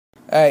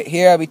Alright,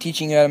 here I'll be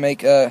teaching you how to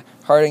make a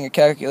heart on your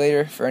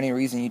calculator for any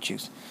reason you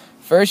choose.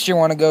 First, you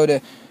want to go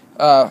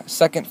to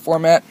second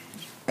format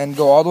and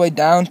go all the way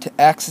down to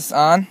axis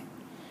on,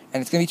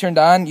 and it's going to be turned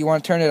on. You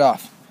want to turn it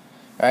off.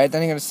 Alright,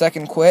 then you're going to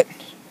second quit.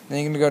 Then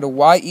you're going to go to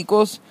y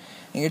equals,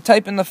 and you're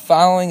type in the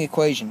following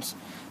equations.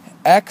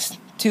 X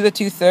to the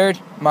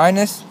 2/3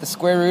 minus the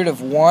square root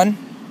of 1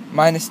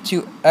 minus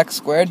 2x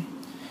squared.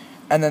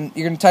 And then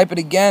you're going to type it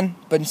again,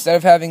 but instead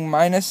of having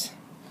minus,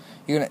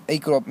 you're going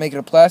to make it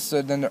a plus,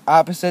 so then they're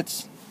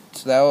opposites,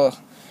 so that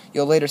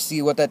you'll later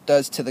see what that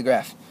does to the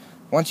graph.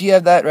 Once you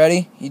have that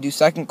ready, you do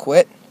second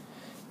quit.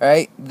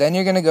 Alright, then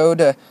you're going to go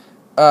to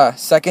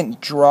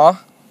second draw,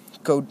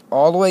 go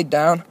all the way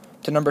down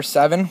to number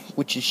 7,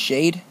 which is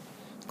shade.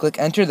 Click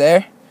enter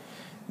there.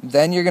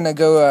 Then you're going to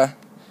go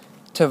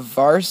to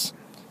vars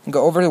and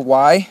go over to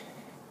y,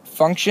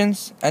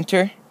 functions,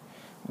 enter,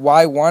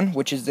 y1,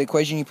 which is the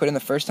equation you put in the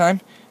first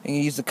time, and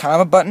you use the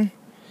comma button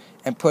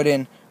and put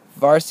in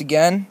vars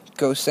again,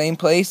 go same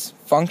place,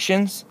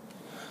 functions,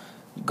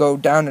 go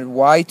down to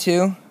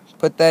y2,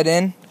 put that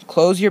in,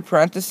 close your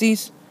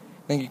parentheses,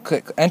 then you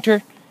click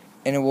enter,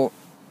 and it will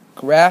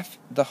graph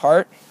the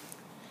heart.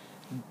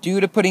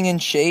 Due to putting in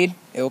shade,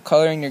 it will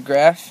color in your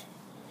graph,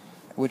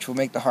 which will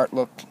make the heart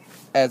look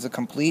as a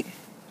complete.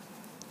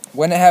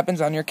 When it happens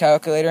on your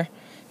calculator,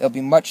 it'll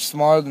be much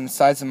smaller than the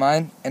size of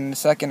mine, and in a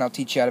second I'll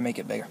teach you how to make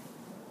it bigger.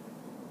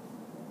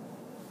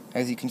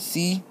 As you can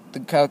see, the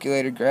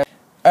calculator graph.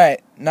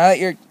 Alright, now that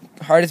your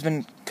heart has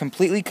been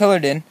completely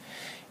colored in,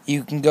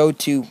 you can go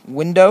to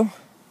Window,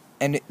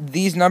 and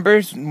these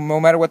numbers, no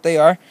matter what they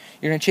are,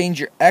 you're going to change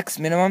your X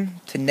minimum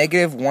to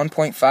negative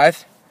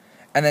 1.5,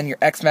 and then your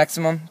X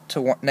maximum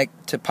to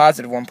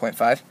positive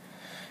 1.5.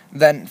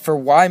 Then for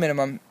Y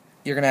minimum,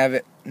 you're going to have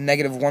it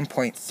negative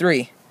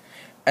 1.3,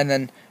 and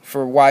then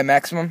for Y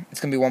maximum, it's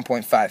going to be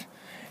 1.5.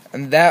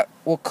 And that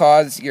will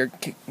cause your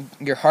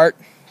heart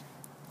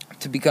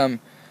to become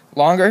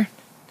longer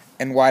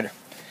and wider.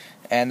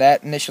 And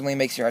that initially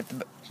makes your heart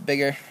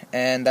bigger,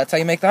 and that's how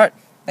you make the heart.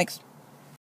 Thanks.